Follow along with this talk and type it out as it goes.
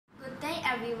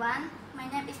everyone, my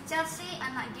name is Chelsie,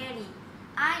 anak.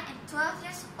 I am 12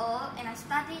 years old and I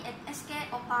study at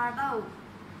SK Oparbau.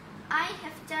 I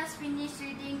have just finished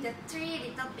reading The Three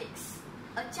Little Pigs,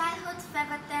 a childhood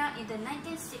fairy tale in the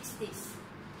 1960s.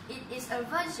 It is a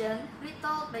version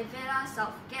retold by Vera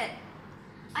Southgate.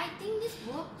 I think this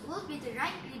book will be the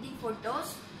right reading for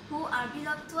those who are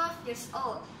below 12 years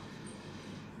old.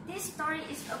 This story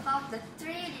is about the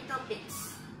three little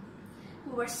pigs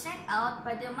who were sent out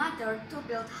by their mother to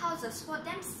build houses for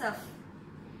themselves.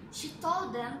 She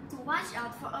told them to watch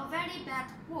out for a very bad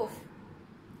wolf.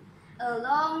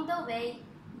 Along the way,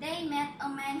 they met a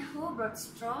man who brought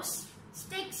straws,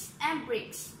 sticks, and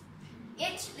bricks.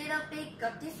 Each little pig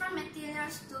got different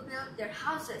materials to build their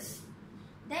houses.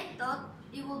 They thought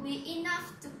it would be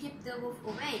enough to keep the wolf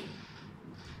away.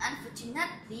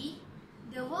 Unfortunately,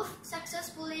 the wolf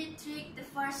successfully tricked the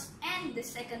first and the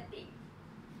second pig.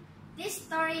 This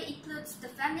story includes the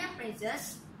family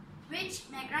phrases, which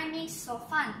make rhyming so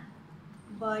fun.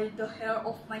 By the hair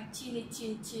of my chinny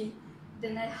chin chin,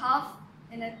 then I huff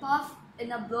and I puff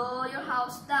and I blow your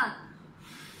house down.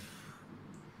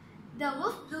 The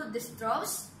wolf blew the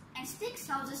straws and sticks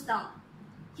houses down.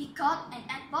 He caught and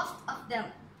ate both of them.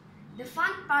 The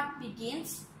fun part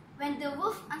begins when the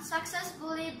wolf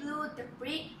unsuccessfully blew the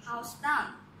brick house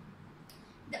down.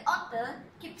 The author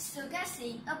keeps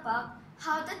guessing about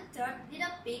how the third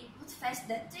little pig would face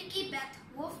the tricky bad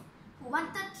wolf who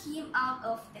wanted him out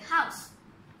of the house.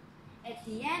 At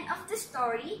the end of the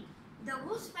story, the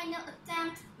wolf's final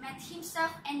attempt made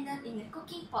himself ended in a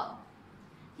cooking pot.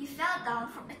 He fell down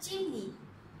from a chimney.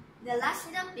 The last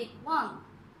little pig won,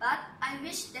 but I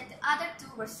wish that the other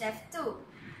two were safe too.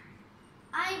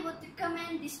 I would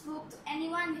recommend this book to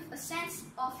anyone with a sense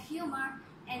of humor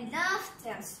and love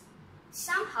tales.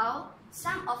 Somehow,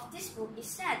 some of this book is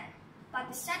sad, but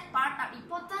the sad parts are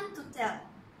important to tell.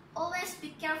 Always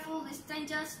be careful with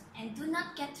strangers and do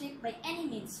not get tricked by any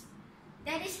means.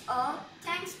 That is all.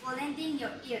 Thanks for lending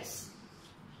your ears.